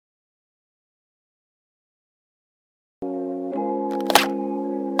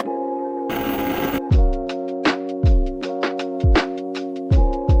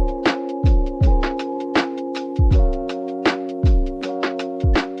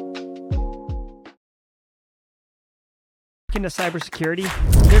into cybersecurity,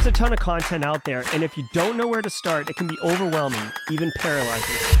 there's a ton of content out there, and if you don't know where to start, it can be overwhelming, even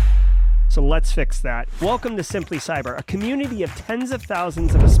paralyzing. So let's fix that. Welcome to Simply Cyber, a community of tens of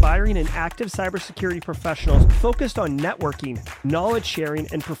thousands of aspiring and active cybersecurity professionals focused on networking, knowledge sharing,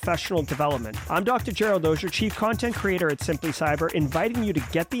 and professional development. I'm Dr. Gerald Dozier, Chief Content Creator at Simply Cyber, inviting you to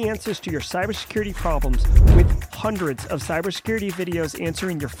get the answers to your cybersecurity problems with hundreds of cybersecurity videos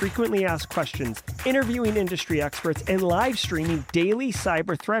answering your frequently asked questions, interviewing industry experts, and live streaming daily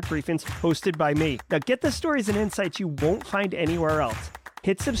cyber threat briefings hosted by me. Now get the stories and insights you won't find anywhere else.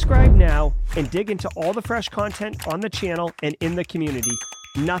 Hit subscribe now and dig into all the fresh content on the channel and in the community.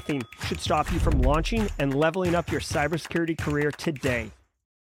 Nothing should stop you from launching and leveling up your cybersecurity career today.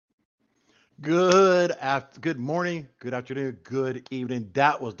 Good morning, good afternoon, good evening.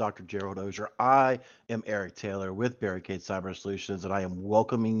 That was Dr. Gerald Dozier. I am Eric Taylor with Barricade Cyber Solutions, and I am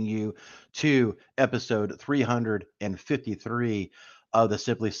welcoming you to episode 353 of the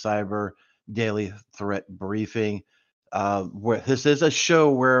Simply Cyber Daily Threat Briefing. Where this is a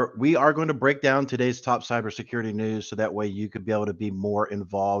show where we are going to break down today's top cybersecurity news so that way you could be able to be more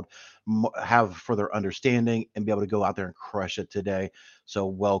involved, have further understanding, and be able to go out there and crush it today. So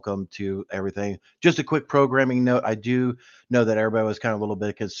welcome to everything. Just a quick programming note. I do know that everybody was kind of a little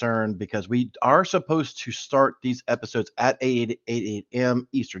bit concerned because we are supposed to start these episodes at 8 a.m.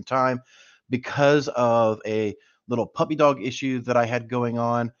 Eastern time because of a little puppy dog issue that I had going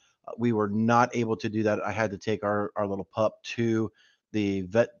on. We were not able to do that. I had to take our little pup to the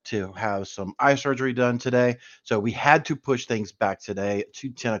vet to have some eye surgery done today. So we had to push things back today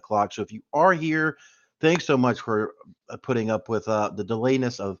to 10 o'clock. So if you are here, thanks so much for putting up with the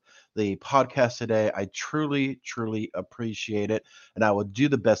delayness of the podcast today. I truly, truly appreciate it. And I will do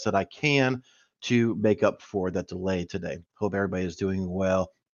the best that I can to make up for that delay today. Hope everybody is doing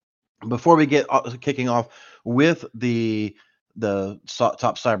well. Before we get kicking off with the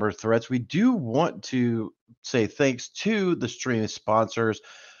top cyber threats, we do want to say thanks to the stream sponsors.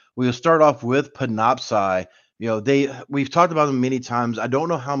 We'll start off with Panoptcy. We've talked about them many times. I don't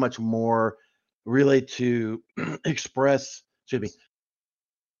know how much more really to express. Excuse me.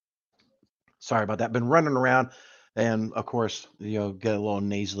 Sorry about that. Been running around, and of course, get a little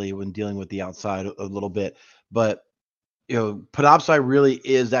nasally when dealing with the outside a little bit. But Panoptcy really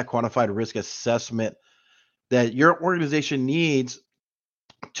is that quantified risk assessment that your organization needs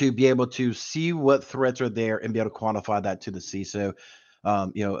to be able to see what threats are there and be able to quantify that to the CISO.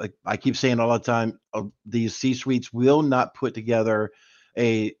 I keep saying all the time, these C-suites will not put together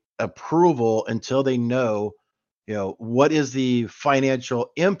a approval until they know, what is the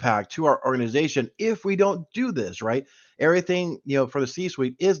financial impact to our organization if we don't do this, right? Everything, for the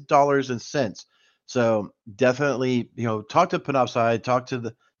C-suite is dollars and cents. So definitely, talk to Panoptcy, talk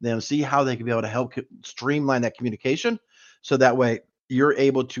to them, see how they can be able to help streamline that communication. So that way you're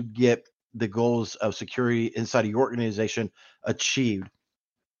able to get the goals of security inside of your organization achieved.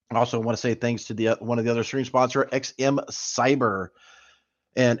 I also want to say thanks to one of the other stream sponsor, XM Cyber.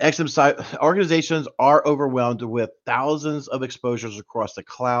 And organizations are overwhelmed with thousands of exposures across the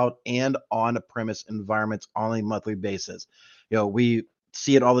cloud and on-premise environments on a monthly basis. We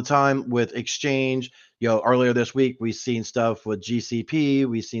see it all the time with Exchange. Earlier this week, we've seen stuff with GCP.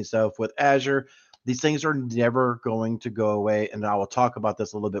 We've seen stuff with Azure. These things are never going to go away. And I will talk about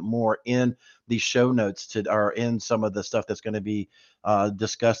this a little bit more in the show notes or in some of the stuff that's going to be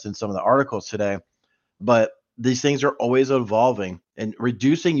discussed in some of the articles today. But these things are always evolving, and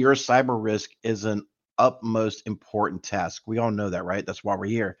reducing your cyber risk is an utmost important task. We all know that, right? That's why we're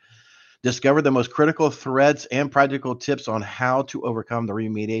here. Discover the most critical threats and practical tips on how to overcome the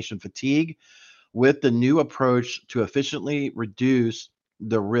remediation fatigue with the new approach to efficiently reduce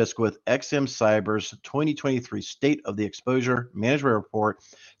the risk with XM Cyber's 2023 State of the Exposure Management Report.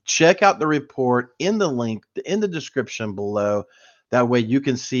 Check out the report in the link in the description below. That way you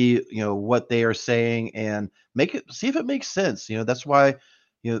can see, what they are saying and see if it makes sense. That's why,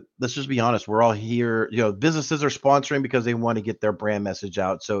 let's just be honest. We're all here. Businesses are sponsoring because they want to get their brand message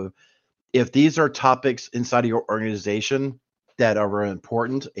out. So if these are topics inside of your organization that are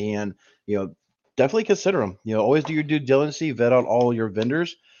important, and, definitely consider them. Always do your due diligence, vet out all your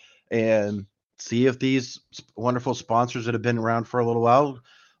vendors, and see if these wonderful sponsors that have been around for a little while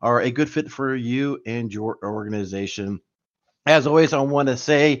are a good fit for you and your organization. As always, I want to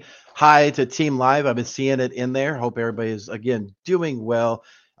say hi to Team Live. I've been seeing it in there. Hope everybody is, again, doing well.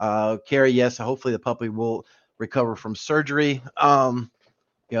 Carrie, yes, hopefully the puppy will recover from surgery.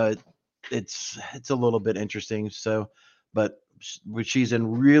 It's a little bit interesting. So, but she's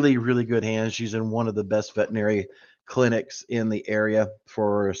in really, really good hands. She's in one of the best veterinary clinics in the area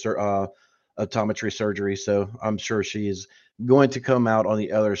for optometry surgery. So I'm sure she is going to come out on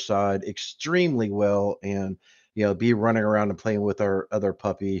the other side extremely well, and be running around and playing with our other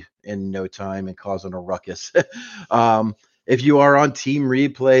puppy in no time and causing a ruckus. If you are on Team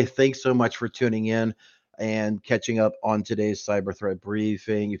Replay, thanks so much for tuning in and catching up on today's cyber threat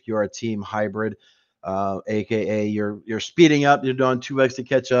briefing. If you are a Team Hybrid, aka you're speeding up, you're doing 2x to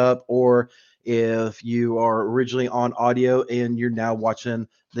catch up, or if you are originally on audio and you're now watching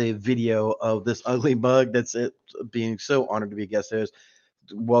the video of this ugly mug, that's it. Being so honored to be a guest host.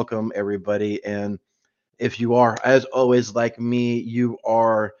 Welcome everybody. And if you are, as always, like me, you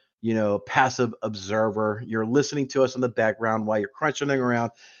are, passive observer. You're listening to us in the background while you're crunching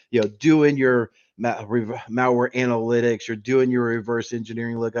around, doing your malware analytics. You're doing your reverse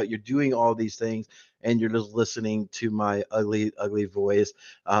engineering lookup. You're doing all these things, and you're just listening to my ugly, ugly voice.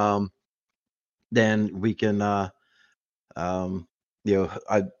 Then we can, I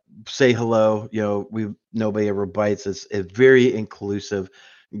say hello. Nobody ever bites. It's a very inclusive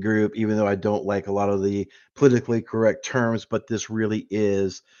group, even though I don't like a lot of the politically correct terms. But this really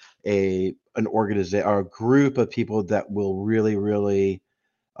is an organization or a group of people that will really, really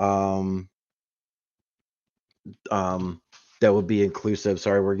um, um, that will be inclusive.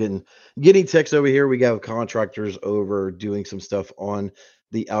 Sorry, we're getting text over here. We got contractors over doing some stuff on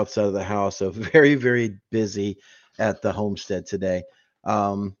the outside of the house. So very, very busy at the homestead today.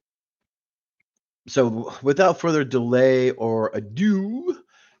 Um, so without further delay or ado,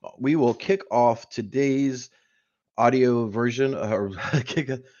 we will kick off today's audio version. Or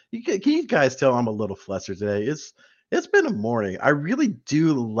can you guys tell I'm a little flustered today? It's been a morning. I really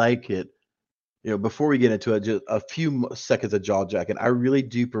do like it. Before we get into it, just a few seconds of jaw jacking. I really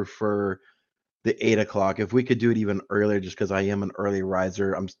do prefer the 8 o'clock. If we could do it even earlier, just because I am an early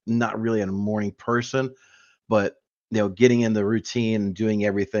riser, I'm not really a morning person, but getting in the routine and doing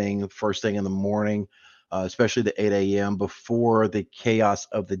everything first thing in the morning, especially the 8 a.m. before the chaos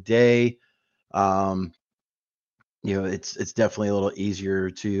of the day. Um, it's definitely a little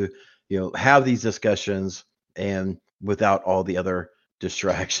easier to have these discussions and without all the other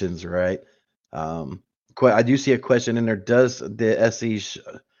distractions, right? I do see a question in there. Does the SE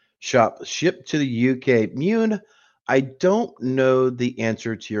shop ship to the UK? Mune, I don't know the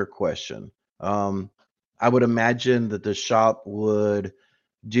answer to your question. um I would imagine that the shop would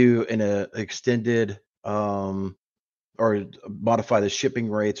do an extended or modify the shipping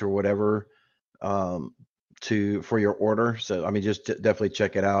rates or whatever, um, for your order. So I mean, just definitely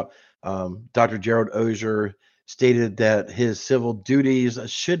check it out. Dr. Gerald Ozier stated that his civil duties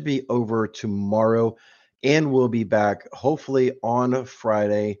should be over tomorrow, and will be back hopefully on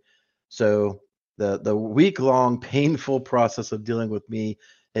Friday. So the week long painful process of dealing with me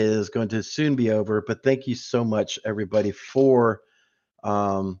is going to soon be over. But thank you so much, everybody, for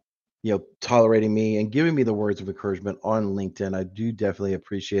um, tolerating me and giving me the words of encouragement on LinkedIn. I do definitely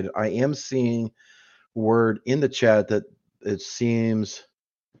appreciate it. I am seeing word in the chat that it seems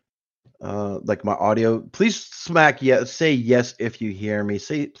like my audio. Please say yes if you hear me.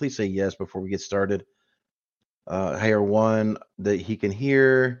 Please say yes before we get started. Hire one that he can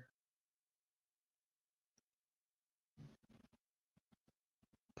hear.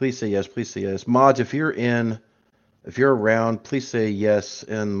 Please say yes. Please say yes. Mods, if you're around, please say yes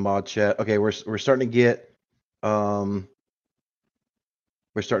in mod chat. Okay, we're starting to get um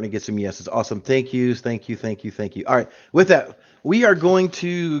we're starting to get some yeses. Awesome. Thank you. Thank you. Thank you. Thank you. All right. With that, we are going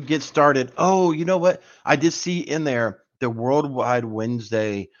to get started. Oh, you know what? I did see in there the Worldwide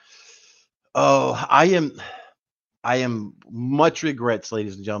Wednesday. Oh, I am much regrets,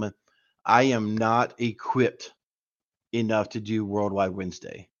 ladies and gentlemen. I am not equipped enough to do Worldwide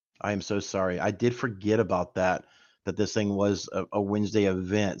Wednesday. I am so sorry. I did forget about that this thing was a Wednesday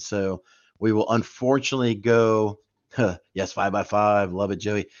event. So we will unfortunately go. Yes, 5x5. Love it,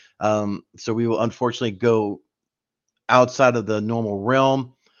 Joey. So we will unfortunately go outside of the normal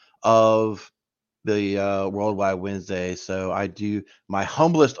realm of the Worldwide Wednesday. So I do my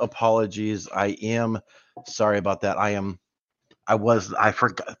humblest apologies. I am sorry about that. I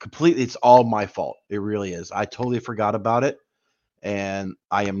forgot completely. It's all my fault. It really is. I totally forgot about it, and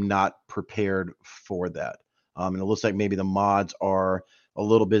I am not prepared for that. And it looks like maybe the mods are a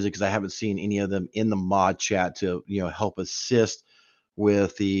little busy because I haven't seen any of them in the mod chat to help assist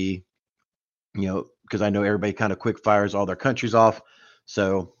with the because I know everybody kind of quick fires all their countries off.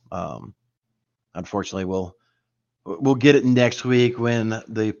 So unfortunately, we'll get it next week when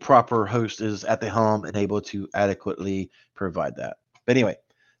the proper host is at the helm and able to adequately provide that. But anyway,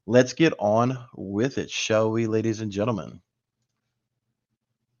 let's get on with it, shall we, ladies and gentlemen?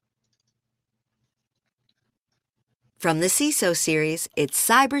 From the CISO series, it's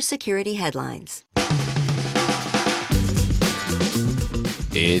Cybersecurity Headlines.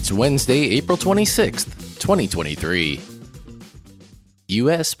 It's Wednesday, April 26th, 2023.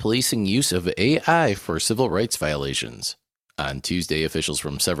 U.S. policing use of AI for civil rights violations. On Tuesday, officials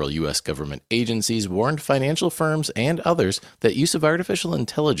from several U.S. government agencies warned financial firms and others that use of artificial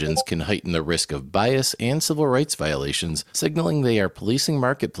intelligence can heighten the risk of bias and civil rights violations, signaling they are policing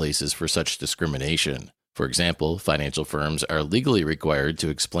marketplaces for such discrimination. For example, financial firms are legally required to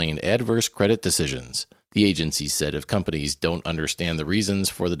explain adverse credit decisions. The agency said if companies don't understand the reasons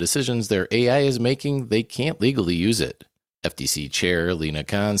for the decisions their AI is making, they can't legally use it. FTC Chair Lena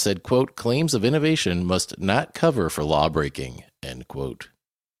Khan said, quote, claims of innovation must not cover for law breaking, end quote.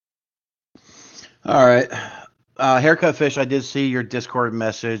 All right. Haircut Fish, I did see your Discord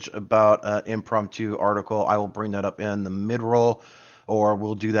message about an impromptu article. I will bring that up in the mid-roll, or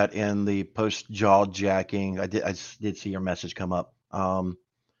we'll do that in the post-jaw jacking. I did see your message come up.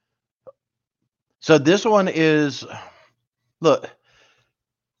 So this one is, look,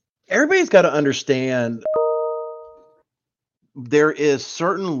 everybody's got to understand there is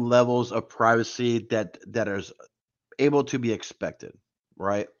certain levels of privacy that is able to be expected,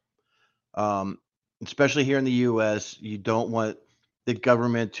 right? Especially here in the U.S., you don't want the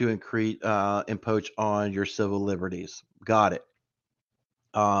government to impose on your civil liberties. Got it.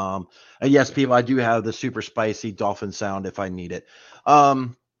 And yes, people, I do have the super spicy dolphin sound if I need it.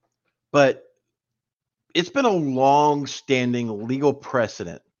 But it's been a long-standing legal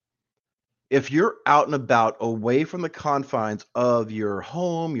precedent. If you're out and about away from the confines of your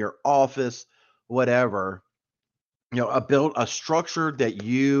home, your office, whatever, a structure that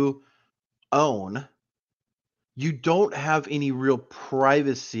you own, you don't have any real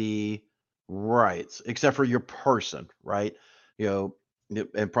privacy rights except for your person, right?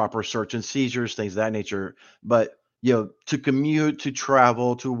 And proper search and seizures, things of that nature. But, to commute, to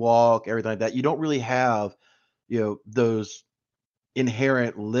travel, to walk, everything like that, you don't really have, those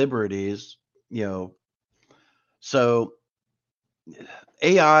inherent liberties, So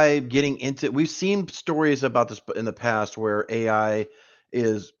AI getting into, we've seen stories about this in the past where AI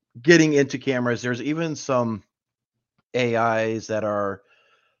is getting into cameras. There's even some AIs that are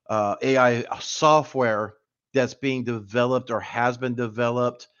AI software that's being developed or has been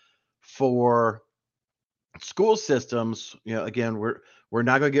developed for school systems. Again, we're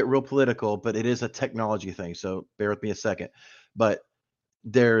not going to get real political, but it is a technology thing. So bear with me a second. But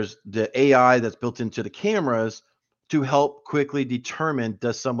there's the AI that's built into the cameras to help quickly determine,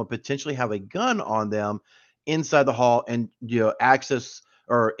 does someone potentially have a gun on them inside the hall, and access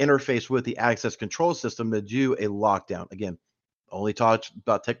or interface with the access control system to do a lockdown. Again, only talk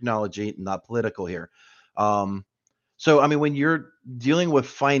about technology, not political here. So I mean, when you're dealing with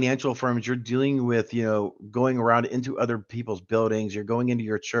financial firms, you're dealing with, going around into other people's buildings, you're going into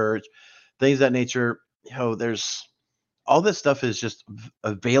your church, things of that nature. There's all this stuff is just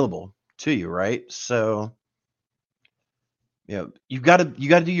available to you, right? So, you got to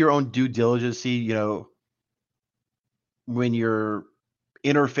do your own due diligence, see, when you're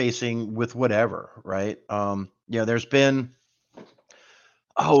interfacing with whatever, right? There's been,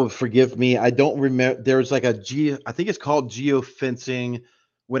 oh, forgive me, I don't remember. There's like I think it's called geofencing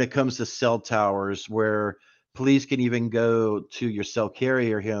when it comes to cell towers, where police can even go to your cell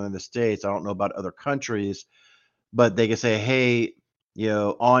carrier here in the States. I don't know about other countries, but they can say, hey,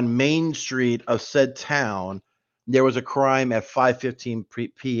 on Main Street of said town, there was a crime at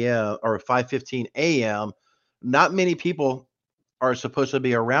 5:15 p.m. or 5:15 a.m. Not many people are supposed to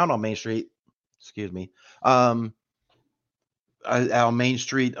be around on Main Street. Excuse me. On Main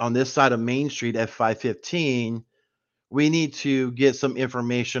Street, on this side of Main Street at 5:15, we need to get some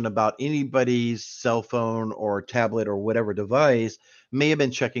information about anybody's cell phone or tablet or whatever device may have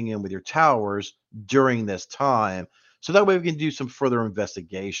been checking in with your towers during this time. So that way we can do some further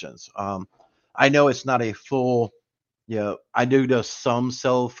investigations. I know it's not a full, I do know some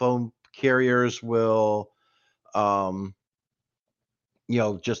cell phone carriers will, um,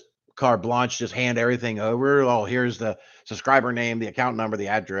 just carte blanche, just hand everything over. Oh, here's the subscriber name, the account number, the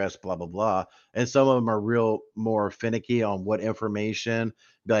address, blah, blah, blah. And some of them are real more finicky on what information.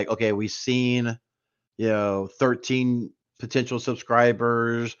 Be like, okay, we've seen, 13 potential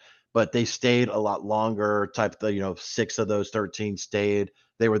subscribers, but they stayed a lot longer. Type the, 6 of those 13 stayed.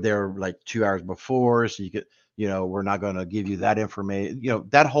 They were there like 2 hours before. So you could, we're not going to give you that information,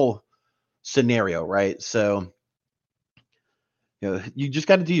 that whole scenario, right? So, you just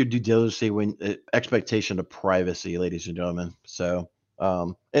got to do your due diligence when expectation of privacy, ladies and gentlemen. So,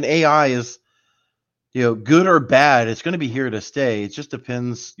 and AI is, good or bad. It's going to be here to stay. It just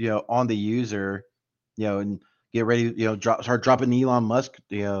depends, on the user, and get ready, start dropping Elon Musk,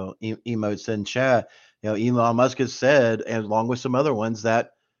 emotes in chat. Elon Musk has said, and along with some other ones,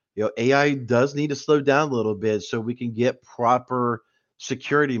 that AI does need to slow down a little bit so we can get proper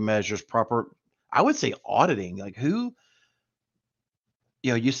security measures, proper, I would say, auditing. Like who,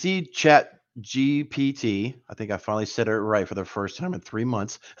 you see Chat GPT. I think I finally said it right for the first time in 3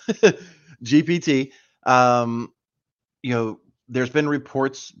 months. GPT. Um, there's been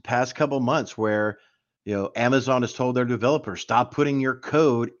reports past couple months where, Amazon has told their developers, stop putting your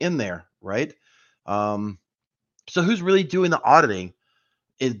code in there, right? Um, so who's really doing the auditing?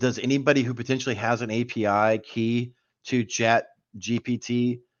 Does anybody who potentially has an API key to Chat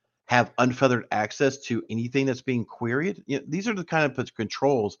GPT have unfettered access to anything that's being queried? These are the kind of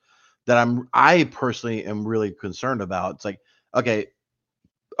controls that I personally am really concerned about. It's like, okay,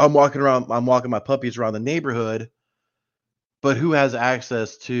 I'm walking my puppies around the neighborhood, but who has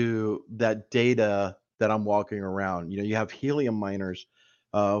access to that data that I'm walking around? You have helium miners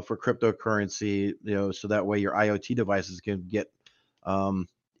for cryptocurrency, so that way your IoT devices can get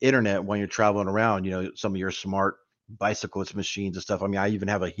internet when you're traveling around, some of your smart bicyclist machines and stuff. I mean, I even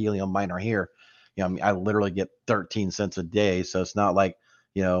have a helium miner here. I mean, I literally get 13 cents a day. So it's not like,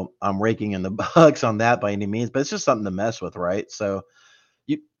 I'm raking in the bucks on that by any means, but it's just something to mess with, right? So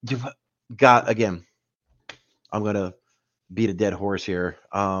you've got, again, I'm going to beat a dead horse here.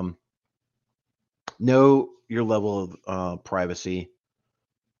 Know your level of privacy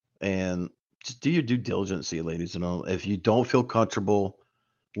and just do your due diligence, ladies. If you don't feel comfortable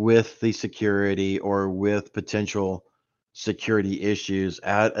with the security or with potential security issues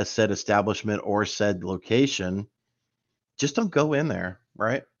at a said establishment or said location, just don't go in there,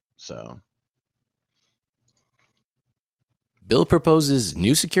 right? So, Bill proposes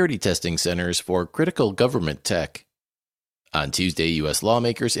new security testing centers for critical government tech. On Tuesday, U.S.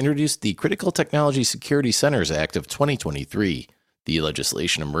 lawmakers introduced the Critical Technology Security Centers Act of 2023. The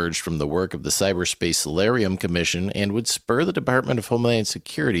legislation emerged from the work of the Cyberspace Solarium Commission and would spur the Department of Homeland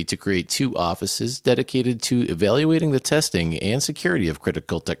Security to create 2 offices dedicated to evaluating the testing and security of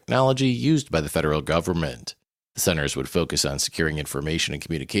critical technology used by the federal government. The centers would focus on securing information and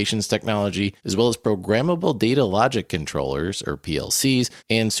communications technology, as well as programmable data logic controllers, or PLCs,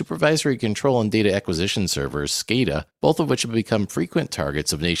 and supervisory control and data acquisition servers, SCADA, both of which have become frequent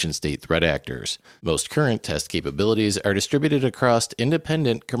targets of nation-state threat actors. Most current test capabilities are distributed across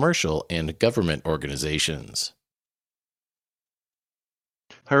independent, commercial, and government organizations.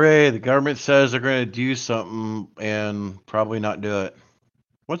 hooray, the government says they're going to do something and probably not do it.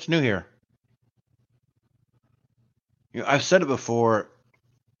 What's new here? I've said it before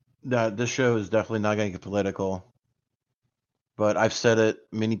that this show is definitely not going to get political, but I've said it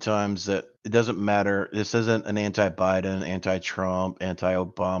many times that it doesn't matter. This isn't an anti-Biden, anti-Trump,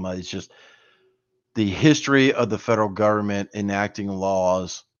 anti-Obama. It's just the history of the federal government enacting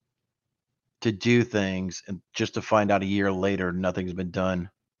laws to do things, and just to find out a year later nothing's been done.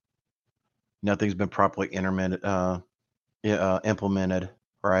 Nothing's been properly implemented,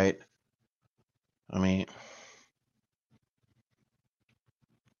 right? I mean,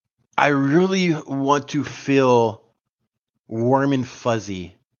 I really want to feel warm and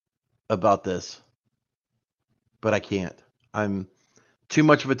fuzzy about this, but I can't. I'm too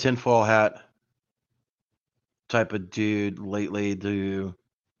much of a tinfoil hat type of dude lately to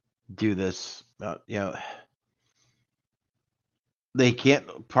do this. They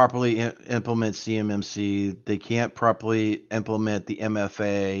can't properly implement CMMC. They can't properly implement the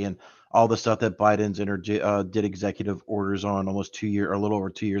MFA and all the stuff that Biden's did executive orders on almost 2 years, or a little over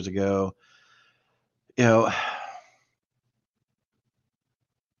 2 years ago. I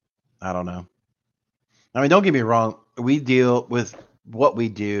don't know. I mean, don't get me wrong. We deal with what we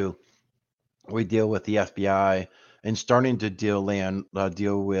do. We deal with the FBI and starting to deal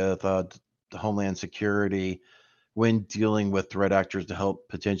with the Homeland Security when dealing with threat actors to help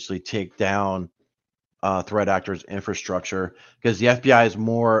potentially take down threat actors' infrastructure, because the FBI is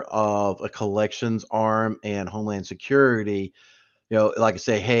more of a collections arm, and Homeland Security, like I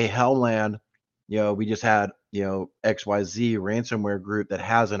say, hey, Homeland, we just had, XYZ ransomware group that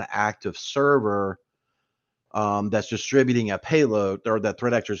has an active server that's distributing a payload, or that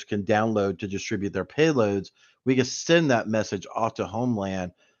threat actors can download to distribute their payloads. We can send that message off to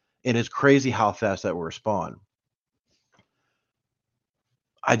Homeland, and it's crazy how fast that will respond.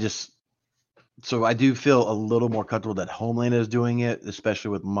 So I do feel a little more comfortable that Homeland is doing it,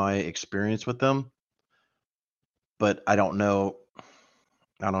 especially with my experience with them. But I don't know.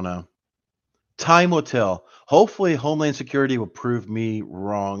 Time will tell. Hopefully, Homeland Security will prove me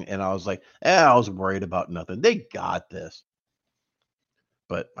wrong. And I was like, I was worried about nothing. They got this.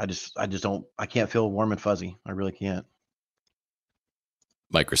 but I can't feel warm and fuzzy. I really can't.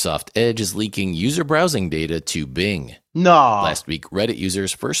 Microsoft Edge is leaking user browsing data to Bing. No. Last week, Reddit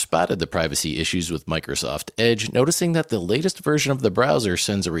users first spotted the privacy issues with Microsoft Edge, noticing that the latest version of the browser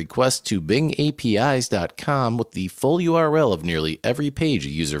sends a request to bingapis.com with the full URL of nearly every page a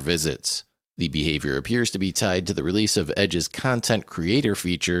user visits. The behavior appears to be tied to the release of Edge's content creator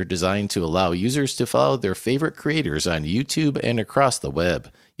feature, designed to allow users to follow their favorite creators on YouTube and across the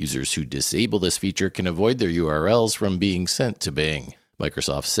web. Users who disable this feature can avoid their URLs from being sent to Bing.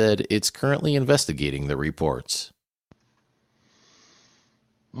 Microsoft said it's currently investigating the reports.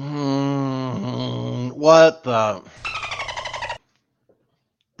 What the?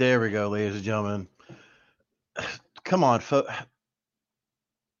 There we go, ladies and gentlemen. Come on, folks.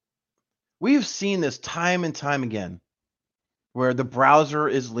 We've seen this time and time again, where the browser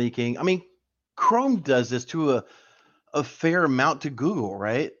is leaking. I mean, Chrome does this to a fair amount to Google,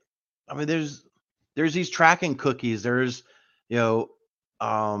 right? I mean, there's these tracking cookies. There's, Dcrash.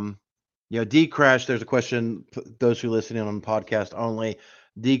 There's a question. Those who listen in on the podcast only.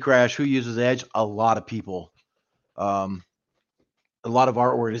 Dcrash. Who uses Edge? A lot of people. A lot of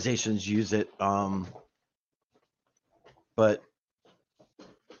our organizations use it. But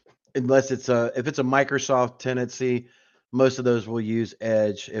unless if it's a Microsoft tenancy, most of those will use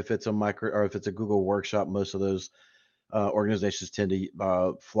Edge. If it's a Google Workshop, most of those organizations tend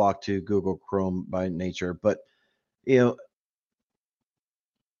to flock to Google Chrome by nature. But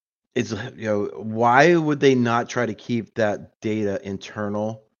it's why would they not try to keep that data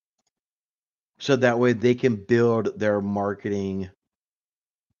internal, so that way they can build their marketing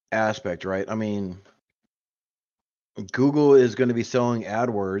aspect, right? I mean, Google is going to be selling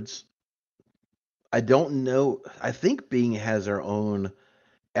AdWords. I don't know. I think Bing has their own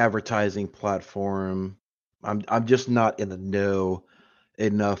advertising platform. I'm just not in the know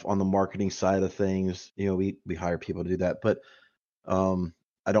enough on the marketing side of things. We hire people to do that, but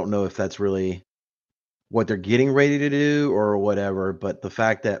I don't know if that's really what they're getting ready to do or whatever. But the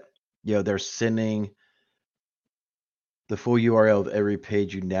fact that they're sending the full URL of every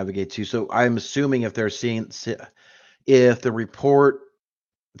page you navigate to. So I'm assuming if the report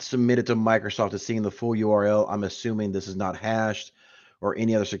submitted to Microsoft is seeing the full URL, I'm assuming this is not hashed or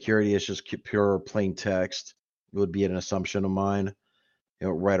any other security. It's just pure plain text. It would be an assumption of mine,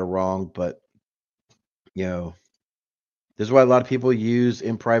 right or wrong. But this is why a lot of people use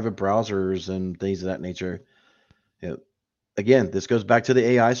in private browsers and things of that nature. Again, this goes back to the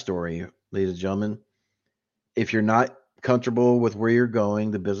AI story, ladies and gentlemen. If you're not comfortable with where you're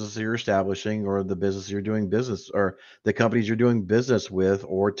going, the business you're establishing, or the business you're doing business, or the companies you're doing business with,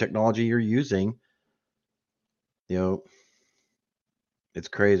 or technology you're using, it's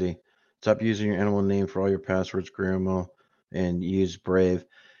crazy. Stop using your animal name for all your passwords, grandma, and use Brave.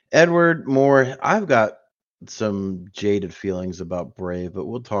 Edward Moore, I've got some jaded feelings about Brave, but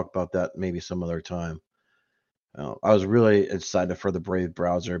we'll talk about that maybe some other time. I was really excited for the Brave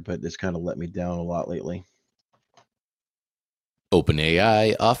browser, but it's kind of let me down a lot lately.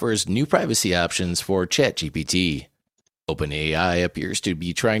 OpenAI offers new privacy options for ChatGPT. OpenAI appears to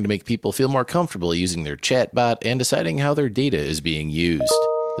be trying to make people feel more comfortable using their chatbot and deciding how their data is being used.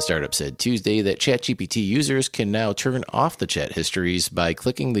 The startup said Tuesday that ChatGPT users can now turn off the chat histories by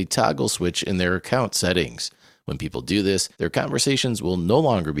clicking the toggle switch in their account settings. When people do this, their conversations will no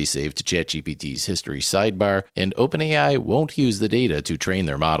longer be saved to ChatGPT's history sidebar, and OpenAI won't use the data to train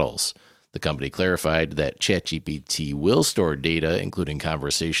their models. The company clarified that ChatGPT will store data, including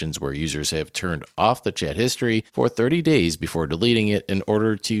conversations where users have turned off the chat history, for 30 days before deleting it in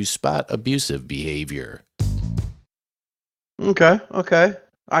order to spot abusive behavior. Okay.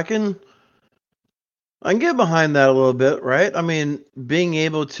 I can get behind that a little bit, right? I mean, being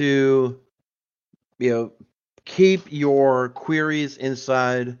able to, keep your queries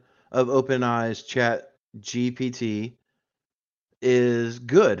inside of OpenAI's Chat GPT is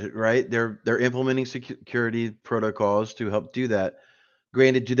good, right? They're implementing security protocols to help do that.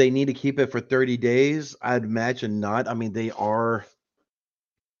 Granted, do they need to keep it for 30 days? I'd imagine not. I mean, they are,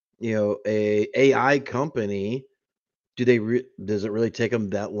 a AI company. Does it really take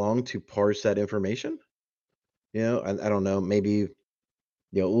them that long to parse that information? I don't know. Maybe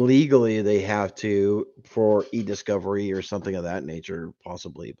legally they have to for e-discovery or something of that nature,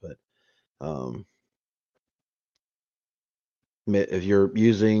 possibly. But if you're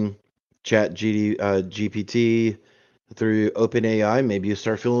using GPT through OpenAI, maybe you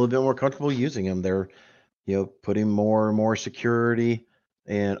start feeling a little bit more comfortable using them. They're putting more and more security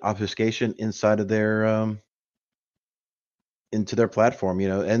and obfuscation inside of their into their platform,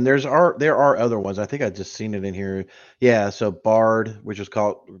 and there are other ones. I think I just seen it in here. Yeah, so Bard, which was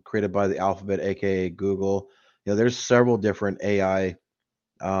called created by the Alphabet, aka Google. There's several different AI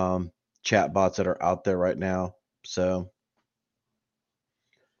um, chat bots that are out there right now. So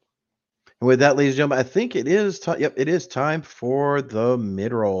with that, ladies and gentlemen, I think it is time. Yep, it is time for the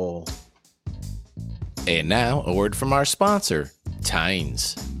mid roll. And now, a word from our sponsor,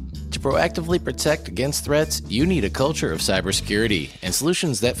 Tynes. To proactively protect against threats, you need a culture of cybersecurity and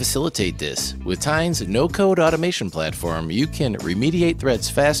solutions that facilitate this. With Tynes' no-code automation platform, you can remediate threats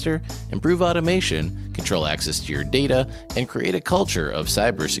faster, improve automation, control access to your data, and create a culture of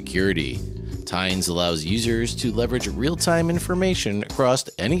cybersecurity. Tynes allows users to leverage real-time information across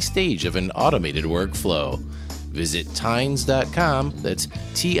any stage of an automated workflow. Visit Tynes.com, that's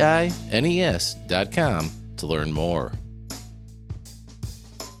TINES.com, to learn more.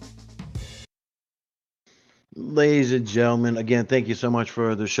 Ladies and gentlemen, again, thank you so much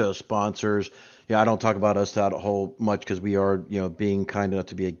for the show sponsors. Yeah, I don't talk about us that a whole much because we are, being kind enough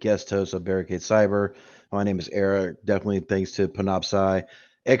to be a guest host of Barricade Cyber. My name is Eric. Definitely thanks to Panoptcy,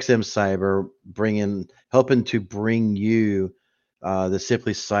 XM Cyber, helping to bring you the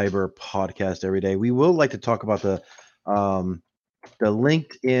Simply Cyber podcast every day. We will like to talk about um, the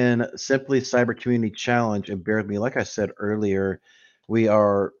LinkedIn Simply Cyber Community Challenge. And bear with me, like I said earlier, we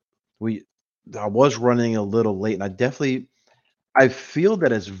are we I was running a little late, and I feel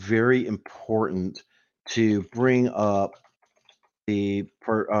that it's very important to bring up the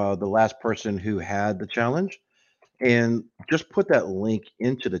last person who had the challenge and just put that link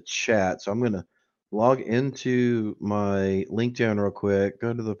into the chat. So I'm gonna log into my LinkedIn real quick,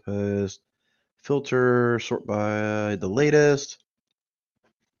 go to the post, filter, sort by the latest,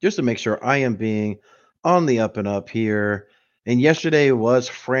 just to make sure I am being on the up and up here. And yesterday was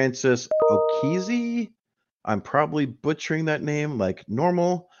Francis Okizi. I'm probably butchering that name like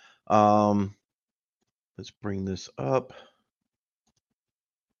normal. Um, let's bring this up.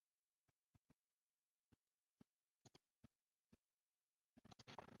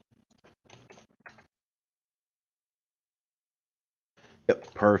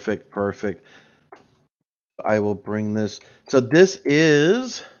 Yep, perfect, perfect. I will bring this. So this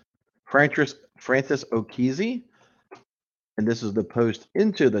is Francis Okizi, and this is the post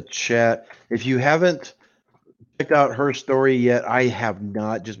into the chat. If you haven't checked out her story yet, I have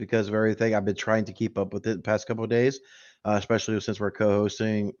not, just because of everything. I've been trying to keep up with it the past couple of days, especially since we're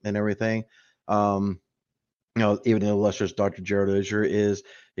co-hosting and everything. Um, even the illustrious Dr. Gerald Ozier is,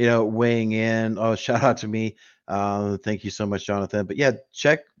 weighing in. Oh, shout out to me. Thank you so much, Jonathan. But yeah,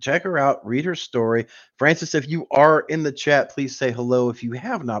 check her out, read her story. Francis, if you are in the chat, please say hello if you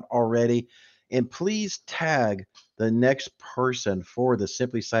have not already. And please tag the next person for the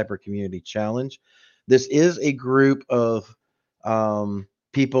Simply Cyber Community Challenge. This is a group of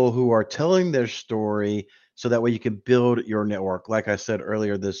people who are telling their story so that way you can build your network. Like I said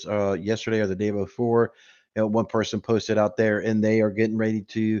earlier, this yesterday or the day before, one person posted out there and they are getting ready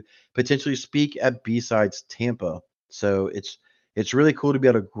to potentially speak at B-Sides Tampa. So it's really cool to be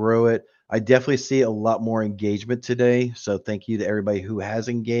able to grow it. I definitely see a lot more engagement today. So thank you to everybody who has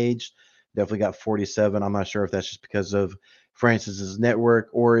engaged. Definitely got 47. I'm not sure if that's just because of Francis's network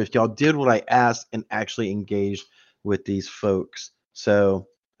or if y'all did what I asked and actually engaged with these folks. So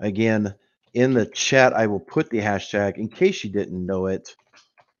again, in the chat, I will put the hashtag in case you didn't know it.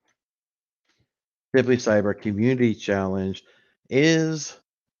 Simply Cyber Community Challenge is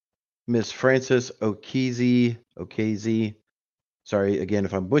Miss Frances Okizi. Sorry again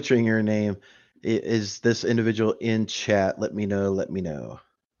if I'm butchering your name. Is this individual in chat? Let me know. Let me know.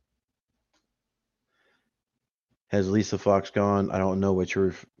 Has Lisa Fox gone? I don't know what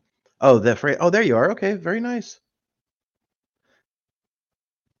you're. Oh, there you are. Okay, very nice.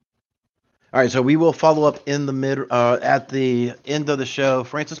 All right, so we will follow up in the at the end of the show.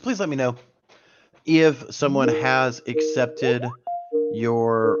 Francis, please let me know if someone has accepted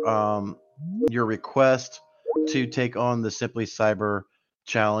your request to take on the Simply Cyber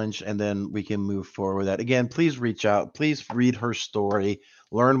challenge, and then we can move forward with that. Again, please reach out, please read her story,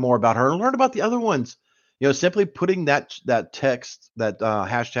 learn more about her, and learn about the other ones. Simply putting that text, that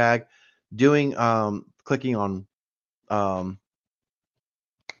hashtag, doing um, clicking on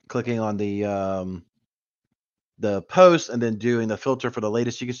the post and then doing the filter for the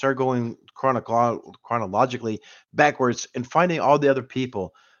latest. You can start going chronologically backwards and finding all the other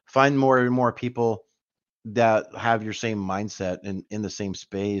people. Find more and more people that have your same mindset and in the same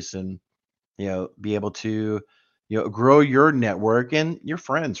space, and be able to grow your network and your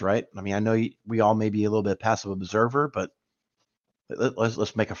friends. Right? I mean, I know we all may be a little bit passive observer, but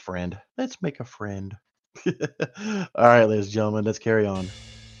let's make a friend. Let's make a friend. All right, ladies and gentlemen, let's carry on.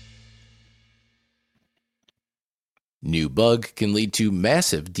 New bug can lead to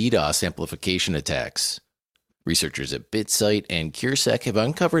massive DDoS amplification attacks. Researchers at BitSite and CureSec have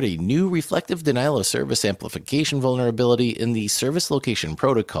uncovered a new reflective denial of service amplification vulnerability in the Service Location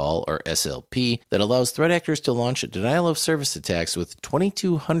Protocol, or SLP, that allows threat actors to launch denial of service attacks with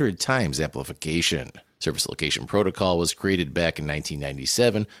 2,200 times amplification. Service Location Protocol was created back in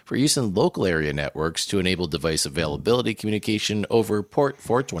 1997 for use in local area networks to enable device availability communication over port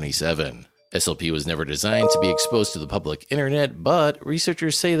 427. SLP was never designed to be exposed to the public internet, but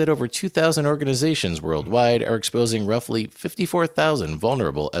researchers say that over 2,000 organizations worldwide are exposing roughly 54,000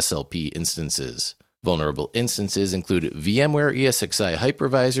 vulnerable SLP instances. Vulnerable instances include VMware ESXi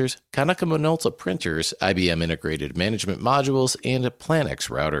hypervisors, Konica Minolta printers, IBM integrated management modules, and Planex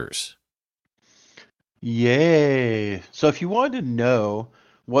routers. Yay. So if you wanted to know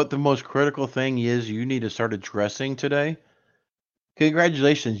what the most critical thing is you need to start addressing today,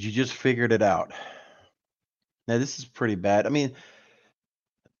 congratulations, you just figured it out. Now, this is pretty bad. I mean,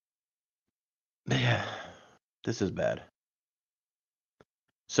 yeah, this is bad.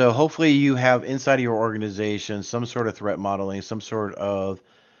 So hopefully you have inside of your organization some sort of threat modeling, some sort of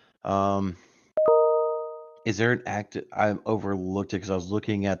is there an act I overlooked it because I was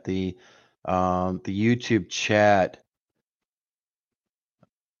looking at the YouTube chat.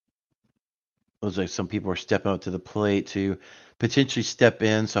 It was like some people are stepping up to the plate to potentially step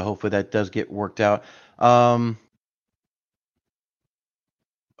in, so hopefully that does get worked out. I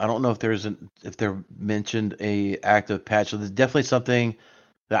don't know if if they're mentioned a active patch. So there's definitely something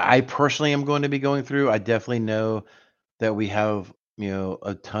that I personally am going to be going through. I definitely know that we have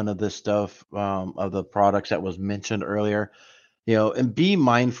a ton of this stuff of the products that was mentioned earlier. And be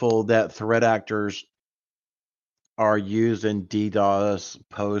mindful that threat actors are used in DDoS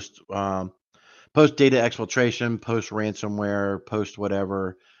post data exfiltration, post ransomware, post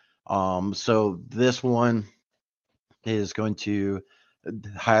whatever. So this one is going to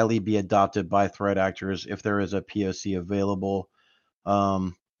highly be adopted by threat actors if there is a POC available.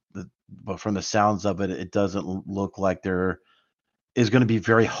 But from the sounds of it, it doesn't look like there is going to be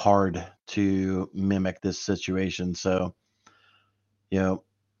very hard to mimic this situation. So,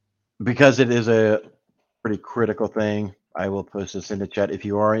 because it is a pretty critical thing, I will post this in the chat. If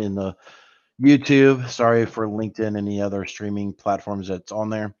you are in the YouTube, sorry for LinkedIn and any other streaming platforms that's on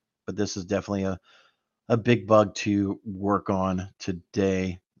there, but this is definitely a big bug to work on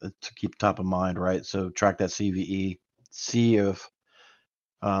today to keep top of mind, right? So track that CVE, see if,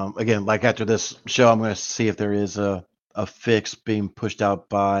 again, like after this show, I'm going to see if there is a fix being pushed out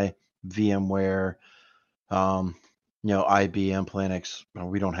by VMware, IBM, Planex.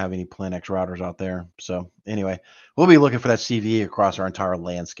 We don't have any Planex routers out there. So anyway, we'll be looking for that CVE across our entire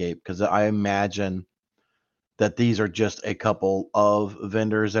landscape because I imagine that these are just a couple of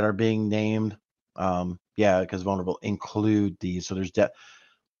vendors that are being named. Because vulnerable include these. So there's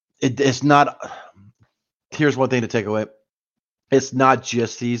it's not. Here's one thing to take away. It's not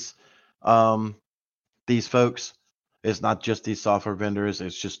just these folks. It's not just these software vendors.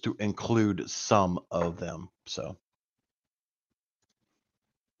 It's just to include some of them. So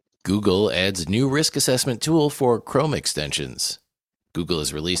Google adds new risk assessment tool for Chrome extensions. Google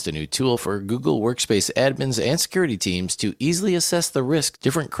has released a new tool for Google Workspace admins and security teams to easily assess the risk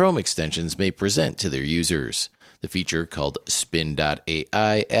different Chrome extensions may present to their users. The feature, called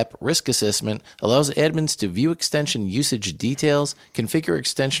Spin.ai App Risk Assessment, allows admins to view extension usage details, configure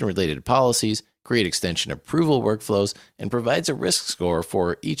extension-related policies, create extension approval workflows, and provides a risk score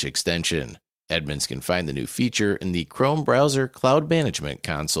for each extension. Admins can find the new feature in the Chrome browser Cloud Management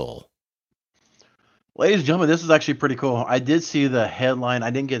console. ladies and gentlemen, this is actually pretty cool. I did see the headline. I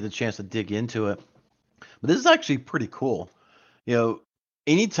didn't get the chance to dig into it, but this is actually pretty cool.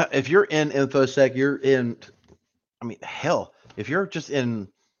 Anytime if you're in InfoSec, you're in. I mean, hell, if you're just if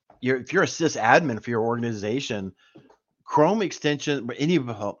you're a sysadmin for your organization, Chrome extension,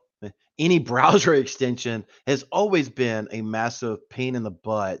 any browser extension has always been a massive pain in the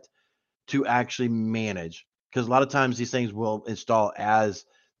butt to actually manage, because a lot of times these things will install as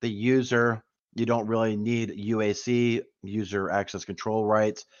the user. You don't really need UAC, user access control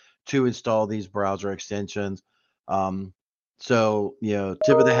rights, to install these browser extensions. So,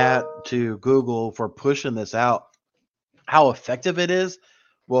 tip of the hat to Google for pushing this out. How effective it is,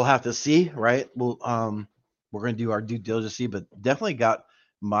 we'll have to see, right? We're going to do our due diligence, but definitely got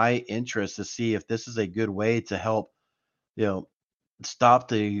my interest to see if this is a good way to help, stop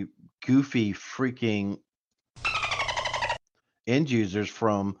the goofy freaking end users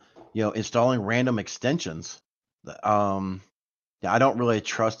from, installing random extensions. I don't really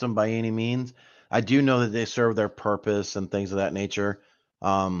trust them by any means. I do know that they serve their purpose and things of that nature.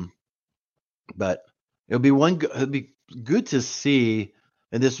 Um, but it'd be good to see.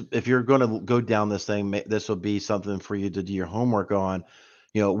 And this, if you're going to go down this thing, this will be something for you to do your homework on.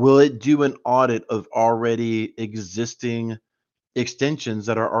 Will it do an audit of already existing extensions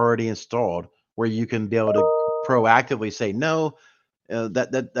that are already installed, where you can be able to proactively say, no,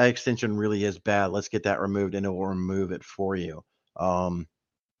 that extension really is bad. Let's get that removed, and it will remove it for you. Um,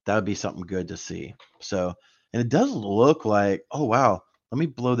 that would be something good to see. So, and it does look like, oh wow, let me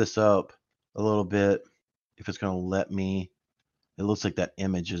blow this up a little bit if it's going to let me. It looks like that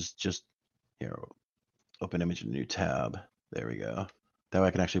image is just here. Open image in a new tab. There we go. That way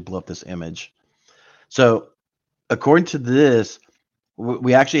I can actually blow up this image. So, according to this,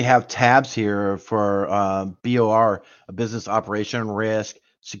 we actually have tabs here for BOR, a business operation risk,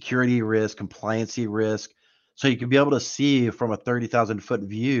 security risk, compliancy risk. So you can be able to see from a 30,000 foot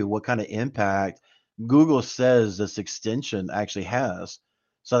view what kind of impact Google says this extension actually has.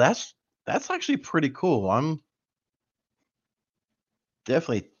 So that's actually pretty cool. I'm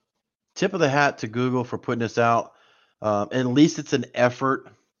definitely tip of the hat to Google for putting this out. At least it's an effort.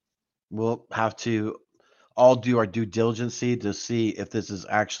 We'll have to all do our due diligence to see if this is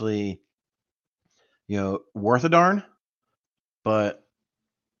actually worth a darn. But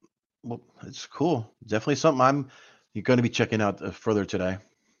well, it's cool. Definitely something you're going to be checking out further today.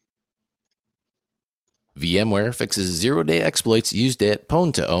 VMware fixes zero-day exploits used at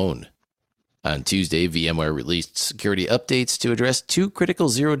Pwn to Own. On Tuesday, VMware released security updates to address two critical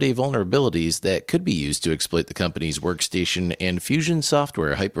zero-day vulnerabilities that could be used to exploit the company's workstation and Fusion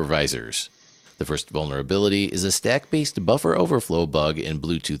software hypervisors. The first vulnerability is a stack-based buffer overflow bug in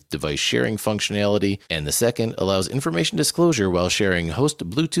Bluetooth device sharing functionality, and the second allows information disclosure while sharing host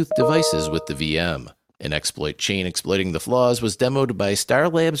Bluetooth devices with the VM. An exploit chain exploiting the flaws was demoed by Star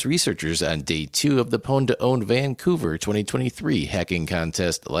Labs researchers on Day 2 of the Pwn to Own Vancouver 2023 hacking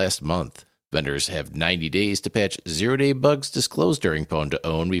contest last month. Vendors have 90 days to patch zero-day bugs disclosed during Pwn to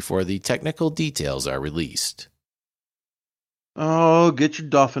Own before the technical details are released. Oh, get your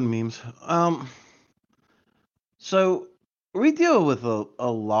dolphin memes. So we deal with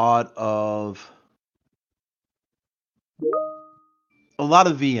a lot of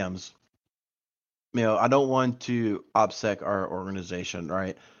VMs. I don't want to OPSEC our organization,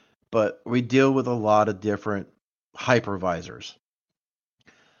 right? But we deal with a lot of different hypervisors.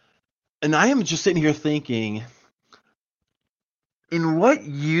 And I am just sitting here thinking, in what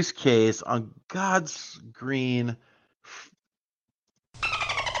use case on God's green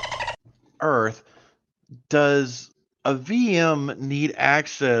earth does a VM need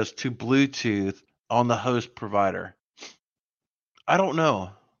access to Bluetooth on the host provider? I don't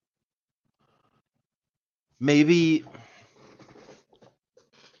know. Maybe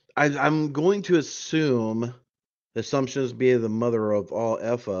I'm going to assume, assumptions be the mother of all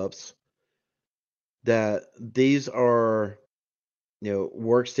F-ups, that these are,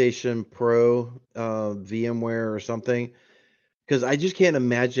 Workstation Pro VMware or something. Because I just can't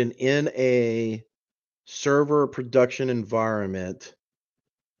imagine in a server production environment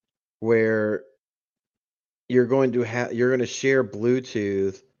where you're going to share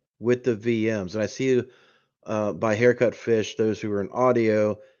Bluetooth with the VMs. And I see by Haircut Fish, those who are in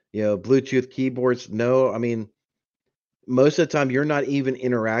audio, Bluetooth keyboards. No, I mean, most of the time you're not even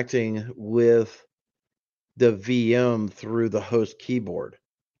interacting with the VM through the host keyboard,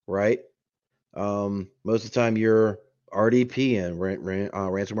 right? Most of the time you're RDP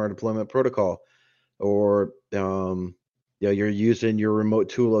ransomware deployment protocol, or you're using your remote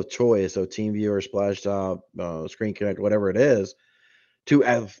tool of choice, so TeamViewer, Splashtop, Screen Connect, whatever it is, to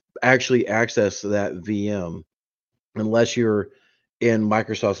actually access that VM, unless you're in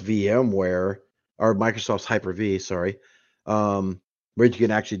Microsoft's VMware or Microsoft's Hyper-V, sorry, where you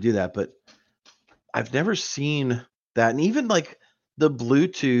can actually do that. But I've never seen that. And even like the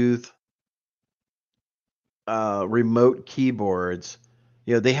Bluetooth remote keyboards,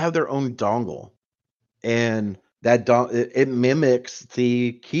 they have their own dongle, and that it mimics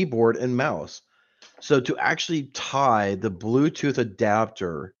the keyboard and mouse. So to actually tie the Bluetooth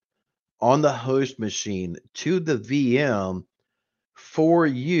adapter on the host machine to the VM for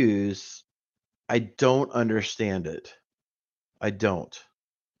use, I don't understand it. I don't.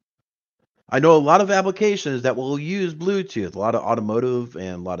 I know a lot of applications that will use Bluetooth, a lot of automotive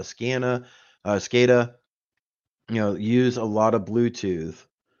and a lot of SCADA, use a lot of Bluetooth.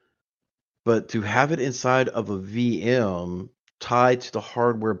 But to have it inside of a VM tied to the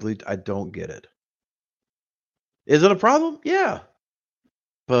hardware Bluetooth, I don't get it. Is it a problem? Yeah.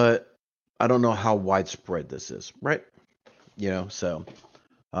 But I don't know how widespread this is, right? So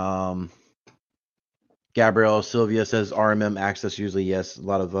um Gabrielle Sylvia says RMM access. Usually, yes, a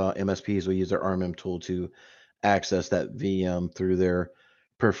lot of MSPs will use their RMM tool to access that VM through their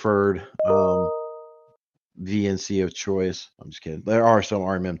preferred VNC of choice. I'm just kidding. There are some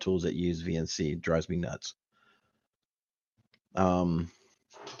RMM tools that use VNC. It drives me nuts. So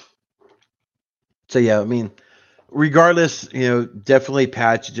yeah, I mean, regardless, definitely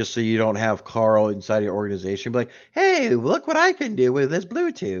patch just so you don't have Carl inside your organization. Be like, hey, look what I can do with this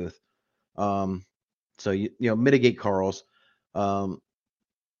Bluetooth. So mitigate Carls. The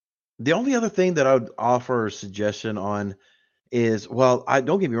only other thing that I would offer a suggestion on is, well, I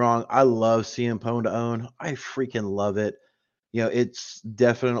don't get me wrong, I love seeing Pwn to Own. I freaking love it. It's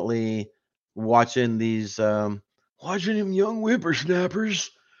definitely watching these watching them young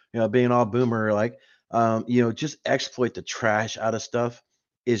whippersnappers, being all boomer like, just exploit the trash out of stuff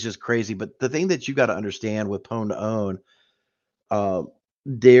is just crazy. But the thing that you got to understand with Pwn to Own, uh,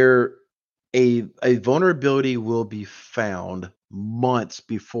 there a vulnerability will be found months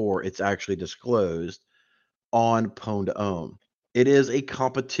before it's actually disclosed on Pwn to Own. It is a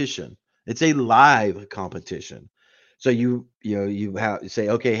competition. It's a live competition. So you have say,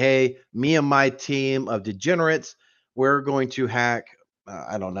 okay, hey, me and my team of degenerates, we're going to hack.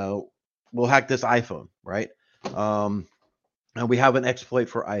 I don't know. We'll hack this iPhone, right? And we have an exploit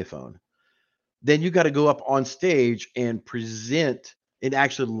for iPhone. Then you got to go up on stage and present an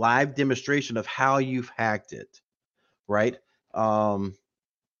actual live demonstration of how you've hacked it, right?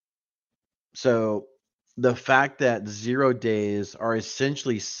 So the fact that 0 days are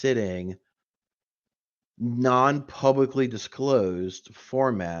essentially sitting non-publicly disclosed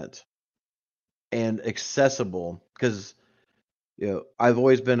format and accessible, because I've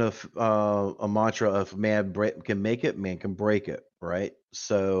always been a mantra of man can make it, man can break it, right?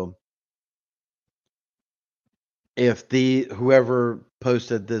 So if whoever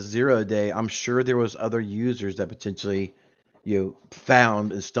posted this 0 day, I'm sure there was other users that potentially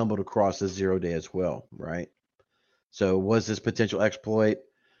found and stumbled across this 0 day as well, right? So was this potential exploit,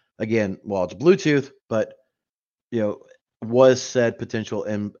 again, well, it's Bluetooth, but was said potential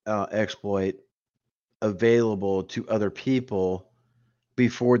exploit available to other people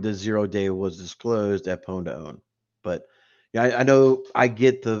before the 0 day was disclosed at Pwn to Own? But yeah, I know, I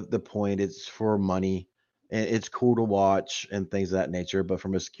get the point. It's for money and it's cool to watch and things of that nature. But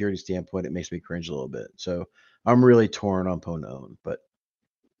from a security standpoint, it makes me cringe a little bit. So I'm really torn on Pwn to Own. But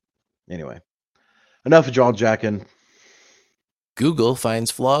anyway, enough of jaw jacking. Google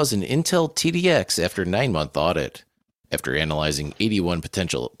finds flaws in Intel TDX after 9-month audit. After analyzing 81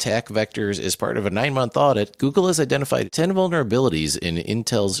 potential attack vectors as part of a 9-month audit, Google has identified 10 vulnerabilities in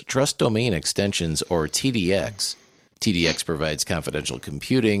Intel's Trust Domain Extensions, or TDX. TDX provides confidential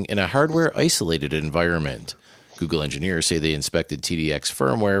computing in a hardware-isolated environment. Google engineers say they inspected TDX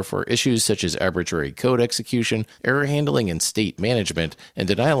firmware for issues such as arbitrary code execution, error handling and state management, and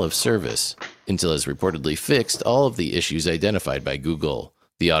denial of service. Intel has reportedly fixed all of the issues identified by Google.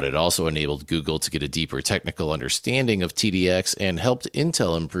 The audit also enabled Google to get a deeper technical understanding of TDX and helped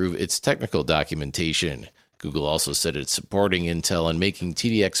Intel improve its technical documentation. Google also said it's supporting Intel in making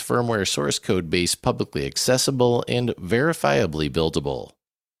TDX firmware source code base publicly accessible and verifiably buildable.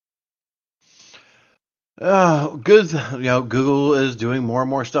 Good. Google is doing more and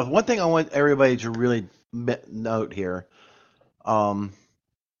more stuff. One thing I want everybody to really note here, that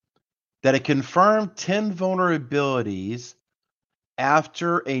it confirmed 10 vulnerabilities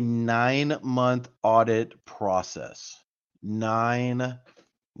after a 9-month audit process. 9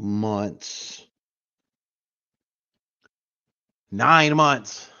 months. 9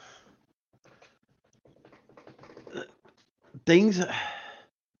 months. Things.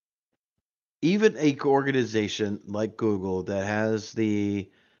 Even a organization like Google that has the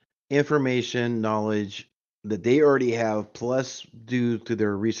information knowledge that they already have, plus due to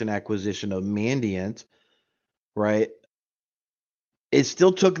their recent acquisition of Mandiant, right? It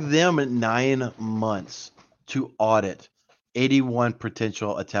still took them 9 months to audit 81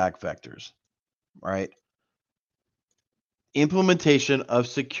 potential attack vectors, right? Implementation of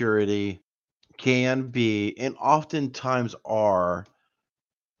security can be, and oftentimes are,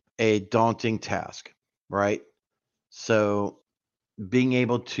 a daunting task, right? So being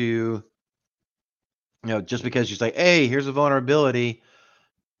able to, just because you say, hey, here's a vulnerability,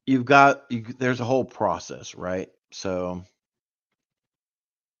 there's a whole process, right? So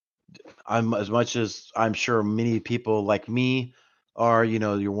as much as I'm sure many people like me are,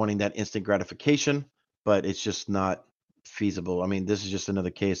 you're wanting that instant gratification, but it's just not feasible. I mean, this is just another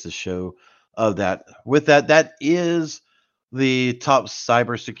case to show of that. With that, that is the top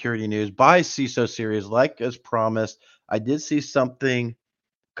cybersecurity news by CISO series. Like as promised, I did see something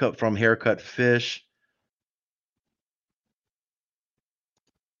cut from Haircut Fish.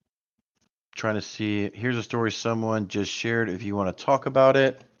 trying to see. Here's a story someone just shared. If you want to talk about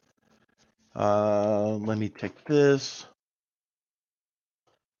it, let me take this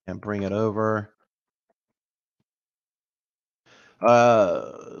and bring it over.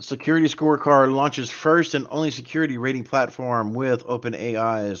 Security Scorecard launches first and only security rating platform with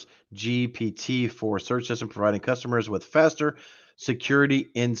OpenAI's GPT-4 search system, providing customers with faster security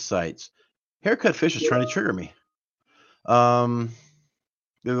insights. Haircut Fish is trying to trigger me.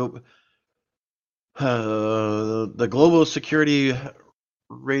 The global security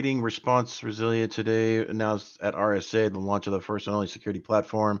rating response resilient today announced at RSA the launch of the first and only security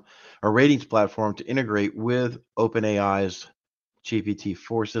platform or ratings platform to integrate with OpenAI's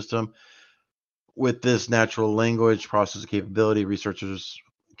GPT-4 system. With this natural language processing capability, researchers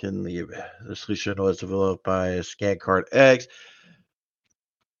can leave the solution was developed by ScanCard X.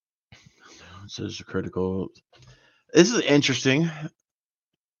 This is critical. This is interesting.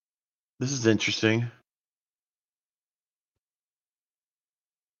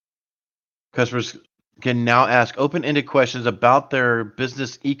 Customers can now ask open-ended questions about their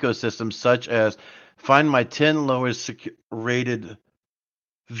business ecosystem, such as find my 10 lowest rated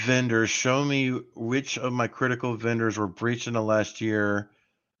vendors, show me which of my critical vendors were breached in the last year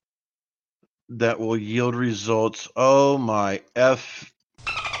that will yield results. Oh my F.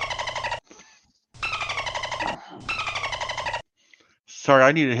 Sorry,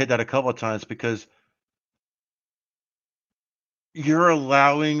 I need to hit that a couple of times because you're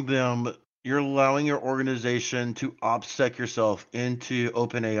allowing your organization to OPSEC yourself into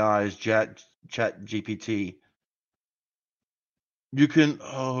OpenAI's chat GPT. You can,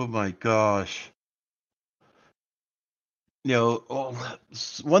 oh my gosh.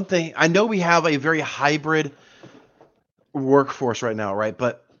 One thing, I know we have a very hybrid workforce right now, right?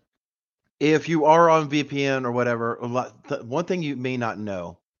 But if you are on VPN or whatever, one thing you may not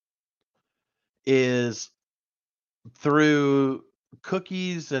know is through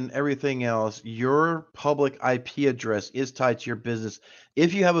cookies and everything else, your public IP address is tied to your business.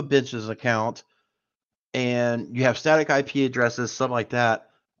 If you have a business account and you have static IP addresses, something like that,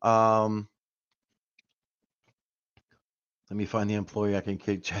 let me find the employee I can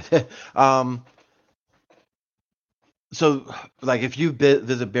kick chat. So like if you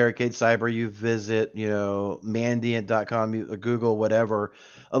visit Barricade Cyber, you visit, Mandiant.com, Google, whatever,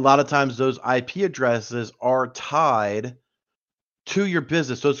 a lot of times those IP addresses are tied to your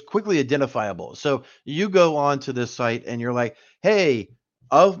business. So it's quickly identifiable. So you go on to this site and you're like, hey,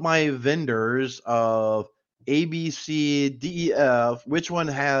 of my vendors of A, B, C, D, E, F, which one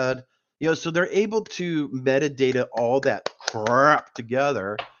had, so they're able to metadata all that crap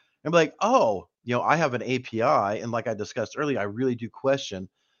together and be like, oh, I have an API. And like I discussed earlier, I really do question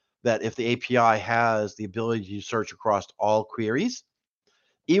that if the API has the ability to search across all queries,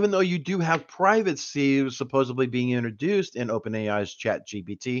 even though you do have privacy supposedly being introduced in OpenAI's Chat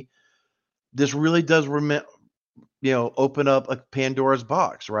GPT, this really does open up a Pandora's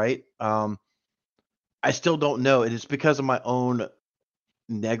box, right? I still don't know. It is because of my own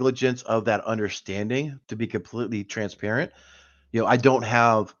negligence of that understanding, to be completely transparent. I don't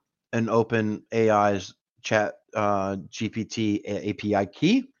have an OpenAI's Chat GPT API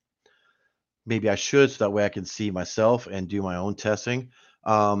key. Maybe I should, so that way I can see myself and do my own testing.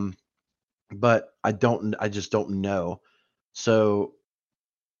 But I just don't know. So,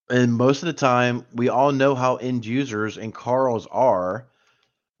 and most of the time, we all know how end users and Carls are,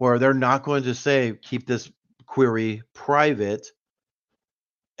 where they're not going to say, keep this query private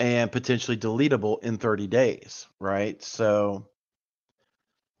and potentially deletable in 30 days, right? So,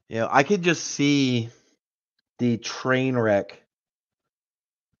 I could just see the train wreck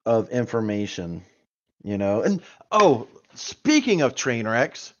of information, and oh, speaking of train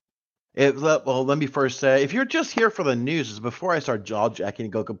wrecks, let me first say, if you're just here for the news, before I start jaw jacking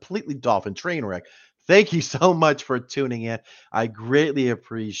and go completely dolphin train wreck, thank you so much for tuning in. I greatly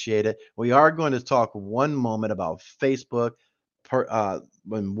appreciate it. We are going to talk one moment about Facebook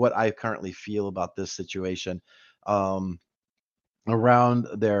and what I currently feel about this situation around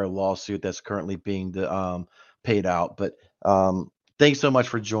their lawsuit that's currently being paid out. But thanks so much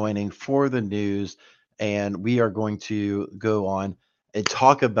for joining for the news. And we are going to go on and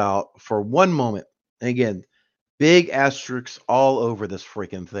talk about, for one moment, and again, big asterisks all over this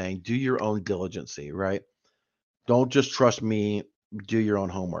freaking thing. Do your own diligency, right? Don't just trust me. Do your own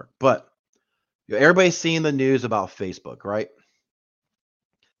homework. But everybody's seeing the news about Facebook, right?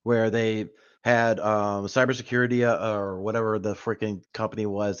 Where they had cybersecurity or whatever the freaking company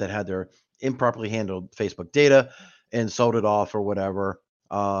was that had their improperly handled Facebook data and sold it off or whatever.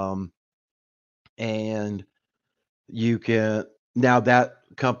 And you can now that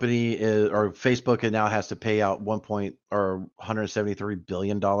company is, or Facebook, and now has to pay out 173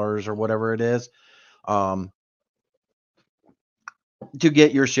 billion dollars or whatever it is, um, to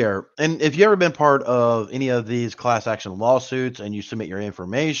get your share. And if you ever been part of any of these class action lawsuits and you submit your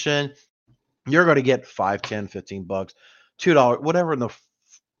information, you're going to get 5, 10, 15 bucks, $2, whatever in the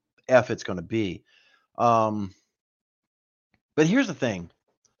F it's going to be. But here's the thing.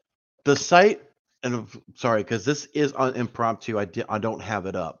 The site, and sorry, because this is on impromptu, I don't have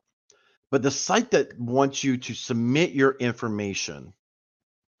it up. But the site that wants you to submit your information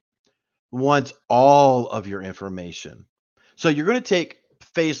wants all of your information. So you're going to take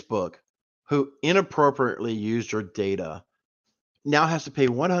Facebook, who inappropriately used your data, now has to pay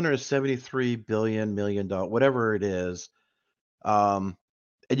 173 billion million dollars, whatever it is. And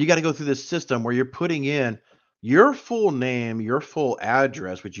you got to go through this system where you're putting in your full name, your full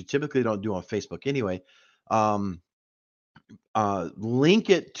address, which you typically don't do on Facebook anyway. Um, Link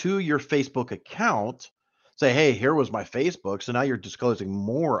it to your Facebook account. Say, hey, here was my Facebook. So now you're disclosing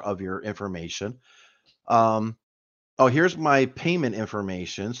more of your information. Oh, here's my payment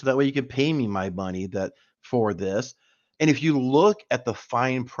information. So that way you can pay me my money that for this. And if you look at the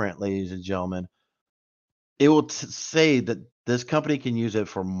fine print, ladies and gentlemen, it will say that this company can use it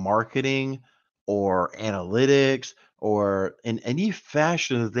for marketing or analytics or in any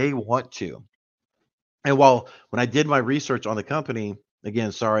fashion that they want to. And when I did my research on the company,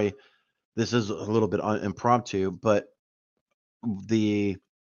 again, sorry, this is a little bit impromptu, but the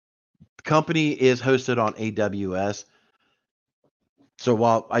company is hosted on AWS. So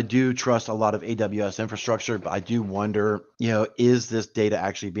while I do trust a lot of AWS infrastructure, but I do wonder, is this data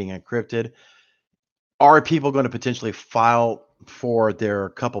actually being encrypted? Are people going to potentially file for their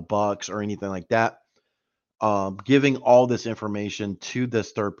couple bucks or anything like that? Giving all this information to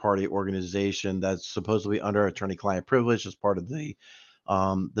this third-party organization that's supposedly under attorney-client privilege as part of the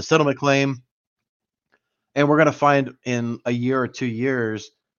settlement claim. And we're going to find in a year or 2 years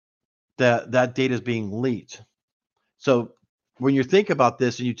that that data is being leaked. So when you think about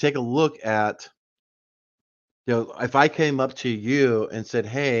this and you take a look at, if I came up to you and said,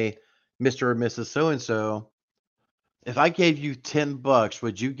 hey, Mr. or Mrs. So-and-so, if I gave you 10 bucks,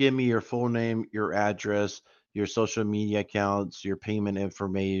 would you give me your full name, your address, your social media accounts, your payment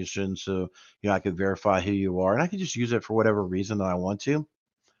information, so I could verify who you are and I could just use it for whatever reason that I want to?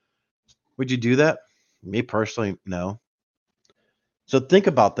 Would you do that? Me personally, no. So think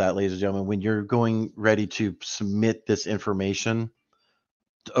about that, ladies and gentlemen, when you're going ready to submit this information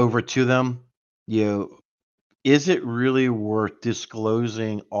over to them. Is it really worth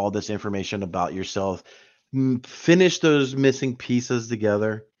disclosing all this information about yourself? Finish those missing pieces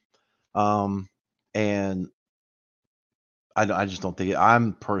together. And I just don't think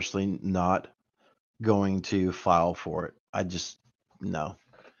I'm personally not going to file for it. I just no.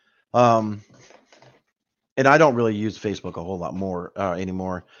 Um, and I don't really use Facebook a whole lot more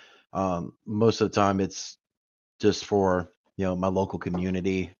anymore. Most of the time, it's just for my local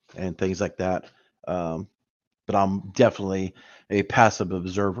community and things like that. But I'm definitely a passive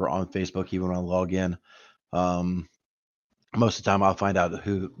observer on Facebook, even when I log in. Most of the time, I'll find out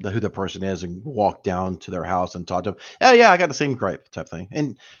who the person is and walk down to their house and talk to them. Oh yeah, I got the same gripe type thing,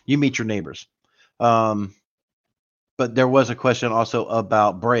 and you meet your neighbors. But there was a question also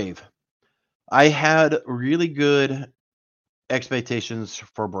about Brave. I had really good expectations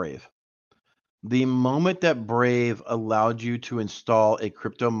for Brave. The moment that Brave allowed you to install a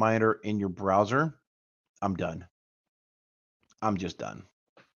crypto miner in your browser, I'm done. I'm just done.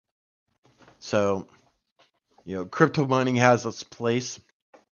 So, crypto mining has its place,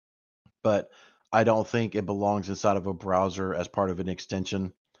 but I don't think it belongs inside of a browser as part of an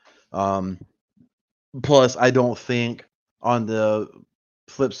extension. Plus, I don't think on the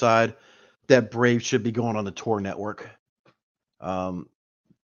flip side that Brave should be going on the Tor network.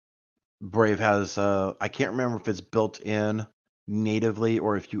 Brave has, I can't remember if it's built in natively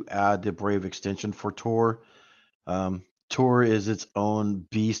or if you add the Brave extension for Tor. Tor is its own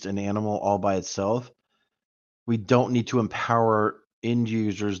beast and animal all by itself. We don't need to empower end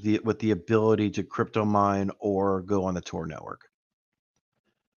users with the ability to crypto mine or go on the Tor network.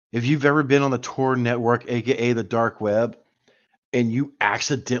 If you've ever been on the Tor network, aka the dark web, and you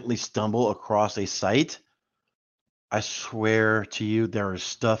accidentally stumble across a site, I swear to you, there is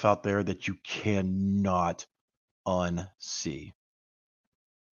stuff out there that you cannot unsee.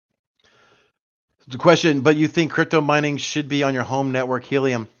 The question, but you think crypto mining should be on your home network,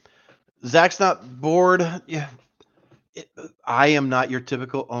 Helium? Zach's not bored. Yeah, I am not your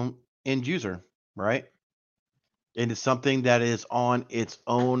typical end user, right? It is something that is on its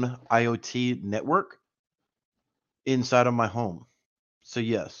own IoT network inside of my home. So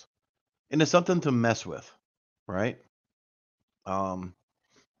yes, and it's something to mess with, right? Um,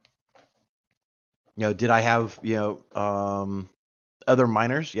 did I have, other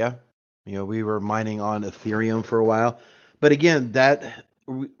miners? Yeah. We were mining on Ethereum for a while. But again,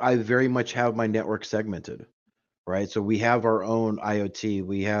 I very much have my network segmented, right? So we have our own IoT.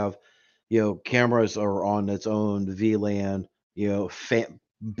 We have, cameras are on its own VLAN,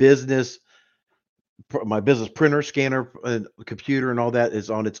 business, my business printer, scanner, computer, and all that is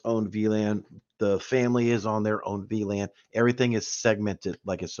on its own VLAN. The family is on their own VLAN. Everything is segmented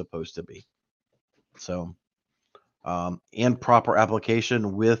like it's supposed to be. So, and proper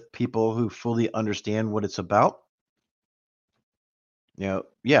application with people who fully understand what it's about. Yeah,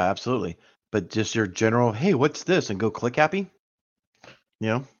 absolutely. But just your general, hey, what's this? And go click happy.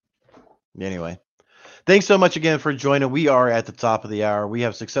 Anyway, thanks so much again for joining. We are at the top of the hour. We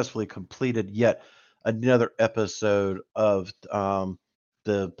have successfully completed yet another episode of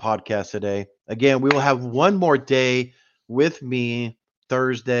the podcast today. Again, we will have one more day with me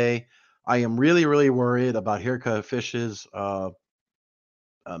Thursday. I am really, really worried about Haircut Fish's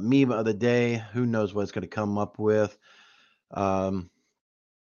meme of the day. Who knows what it's going to come up with? Um,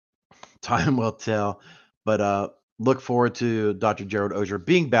 time will tell. But look forward to Dr. Gerald Ozier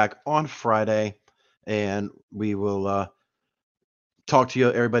being back on Friday, and we will talk to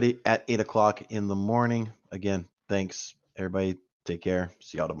you, everybody, at 8 o'clock in the morning. Again, thanks, everybody. Take care.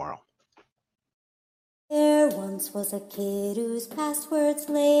 See y'all tomorrow. There once was a kid whose passwords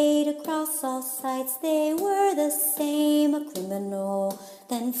laid across all sites, they were the same. A criminal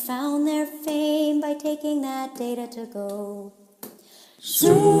then found their fame by taking that data to go.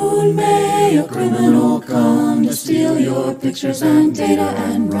 Soon may a criminal come to steal your pictures and data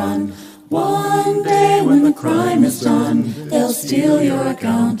and run. One day when the crime is done, they'll steal your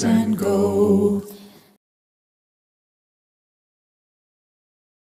account and go.